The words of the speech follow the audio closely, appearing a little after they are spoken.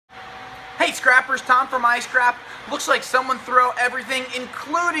Hey scrappers, Tom from iScrap. Looks like someone threw everything,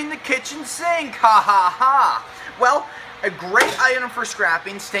 including the kitchen sink. Ha ha ha. Well, a great item for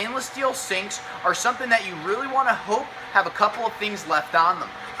scrapping. Stainless steel sinks are something that you really want to hope have a couple of things left on them.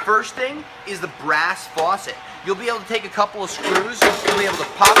 First thing is the brass faucet. You'll be able to take a couple of screws, you'll be able to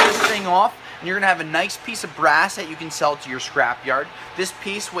pop this thing off, and you're going to have a nice piece of brass that you can sell to your scrap yard. This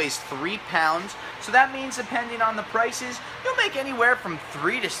piece weighs 3 pounds, so that means depending on the prices, you'll make anywhere from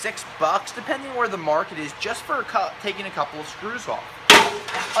 $3 to $6, depending where the market is, just for taking a couple of screws off.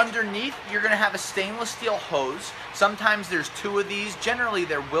 Underneath, you're going to have a stainless steel hose. Sometimes there's 2 of these. Generally,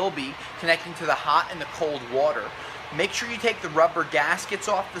 there will be, connecting to the hot and the cold water. Make sure you take the rubber gaskets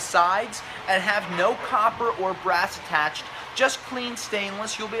off the sides and have no copper or brass attached, just clean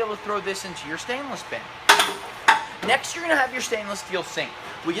stainless. You'll be able to throw this into your stainless bin. Next, you're going to have your stainless steel sink.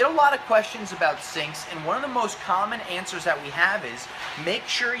 We get a lot of questions about sinks, and one of the most common answers that we have is make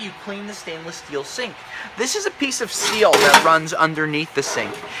sure you clean the stainless steel sink. This is a piece of steel that runs underneath the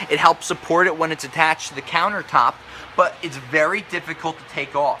sink. It helps support it when it's attached to the countertop, but it's very difficult to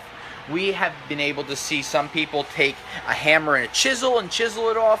take off. We have been able to see some people take a hammer and a chisel and chisel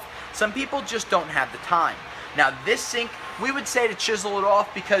it off. Some people just don't have the time. Now this sink, we would say to chisel it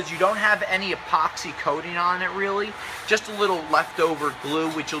off because you don't have any epoxy coating on it really. Just a little leftover glue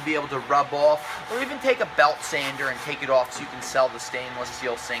which you'll be able to rub off, or even take a belt sander and take it off so you can sell the stainless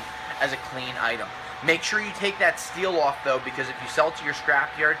steel sink as a clean item. Make sure you take that steel off though, because if you sell it to your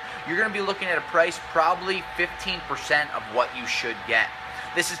scrapyard, you're going to be looking at a price probably 15% of what you should get.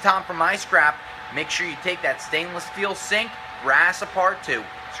 This is Tom from iScrap. Make sure you take that stainless steel sink, brass apart too.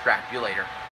 Scrap you later.